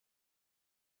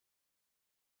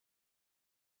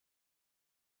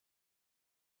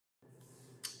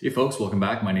Hey folks, welcome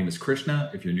back. My name is Krishna.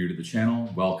 If you're new to the channel,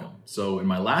 welcome. So in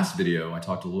my last video, I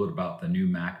talked a little bit about the new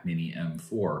Mac Mini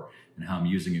M4 and how I'm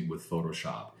using it with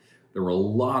Photoshop. There were a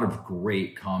lot of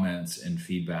great comments and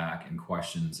feedback and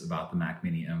questions about the Mac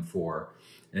Mini M4,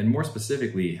 and more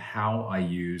specifically, how I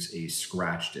use a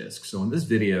scratch disk. So in this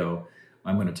video,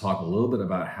 I'm going to talk a little bit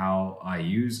about how I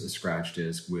use a scratch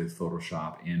disk with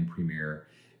Photoshop and Premiere,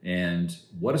 and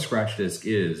what a scratch disk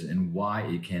is and why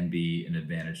it can be an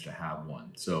advantage to have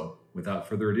one. So without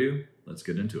further ado, let's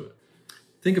get into it.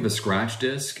 Think of a scratch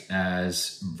disk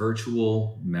as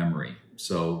virtual memory.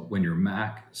 So when your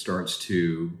Mac starts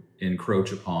to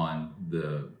encroach upon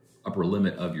the upper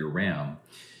limit of your RAM,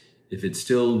 if it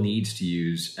still needs to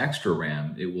use extra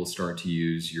RAM, it will start to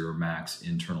use your Mac's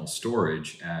internal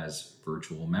storage as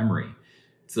virtual memory.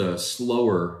 It's a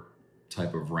slower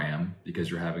type of RAM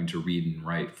because you're having to read and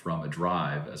write from a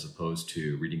drive as opposed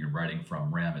to reading and writing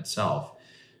from RAM itself.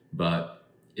 But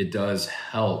it does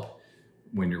help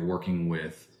when you're working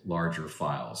with larger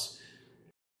files.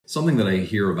 Something that I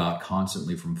hear about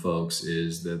constantly from folks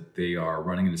is that they are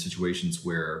running into situations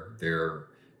where their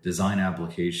design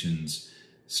applications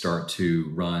start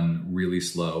to run really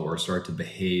slow or start to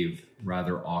behave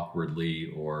rather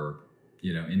awkwardly or,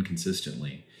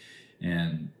 inconsistently.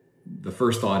 And the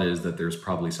first thought is that there's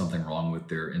probably something wrong with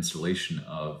their installation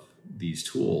of these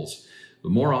tools.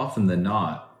 But more often than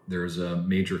not, there's a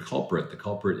major culprit. The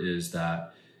culprit is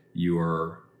that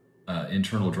your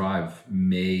internal drive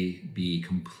may be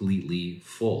completely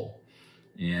full.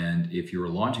 And if you're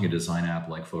launching a design app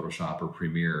like Photoshop or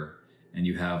Premiere, and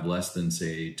you have less than,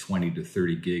 say, 20 to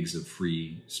 30 gigs of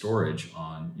free storage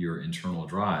on your internal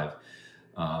drive,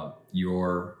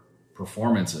 your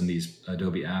performance in these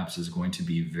Adobe apps is going to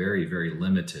be very, very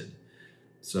limited.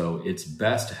 So it's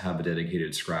best to have a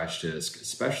dedicated scratch disk,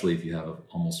 especially if you have an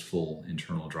almost full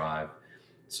internal drive,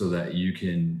 so that you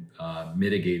can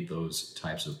mitigate those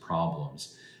types of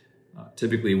problems.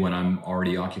 Typically, when I'm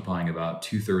already occupying about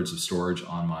 2/3 of storage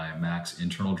on my Mac's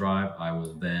internal drive, I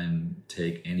will then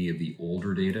take any of the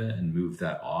older data and move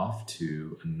that off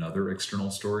to another external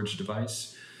storage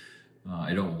device.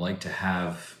 I don't like to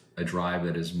have a drive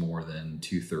that is more than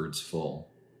 2/3 full.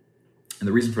 And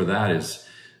the reason for that is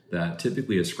that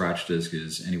typically a scratch disk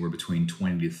is anywhere between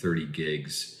 20 to 30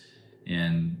 gigs.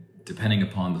 And depending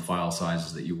upon the file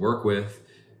sizes that you work with,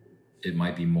 it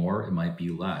might be more, it might be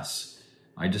less.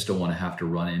 I just don't want to have to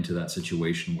run into that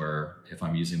situation where if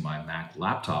I'm using my Mac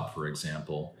laptop, for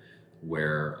example,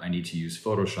 where I need to use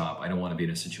Photoshop, I don't want to be in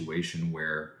a situation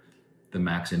where the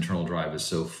Mac's internal drive is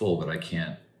so full that I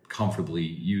can't comfortably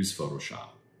use Photoshop.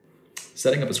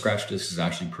 Setting up a scratch disk is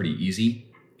actually pretty easy.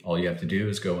 All you have to do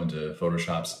is go into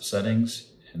Photoshop's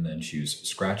settings and then choose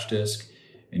scratch disk,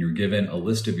 and you're given a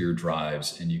list of your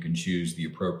drives and you can choose the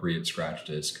appropriate scratch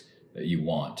disk that you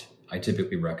want. I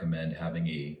typically recommend having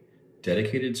a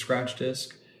dedicated scratch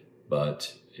disk,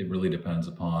 but it really depends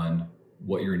upon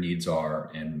what your needs are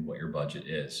and what your budget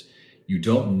is. You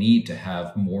don't need to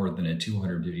have more than a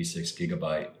 256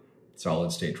 gigabyte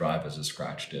solid state drive as a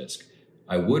scratch disk.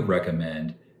 I would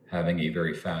recommend having a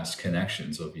very fast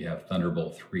connection. So if you have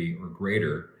Thunderbolt 3 or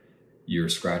greater, your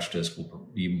scratch disk will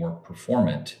be more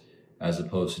performant as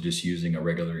opposed to just using a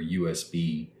regular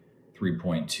USB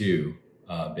 3.2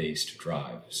 based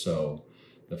drive. So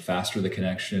the faster the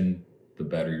connection, the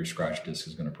better your scratch disk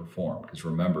is going to perform. Because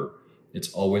remember,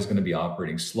 it's always going to be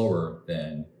operating slower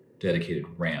than dedicated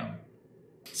RAM.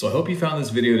 So I hope you found this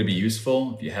video to be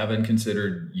useful. If you haven't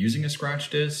considered using a scratch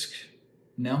disk,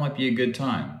 now might be a good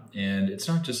time. And it's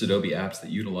not just Adobe apps that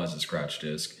utilize a scratch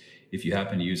disk. If you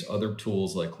happen to use other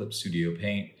tools like Clip Studio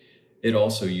Paint, it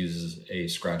also uses a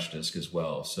scratch disk as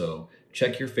well. So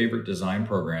check your favorite design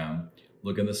program,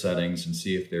 look in the settings and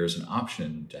see if there's an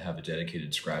option to have a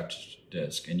dedicated scratch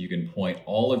disk. And you can point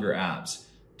all of your apps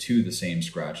to the same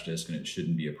scratch disk and it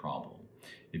shouldn't be a problem.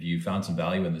 If you found some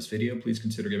value in this video, please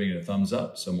consider giving it a thumbs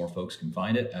up so more folks can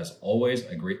find it. As always,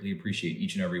 I greatly appreciate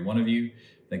each and every one of you.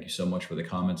 Thank you so much for the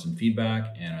comments and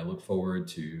feedback, and I look forward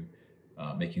to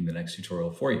making the next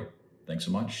tutorial for you. Thanks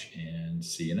so much, and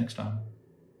see you next time.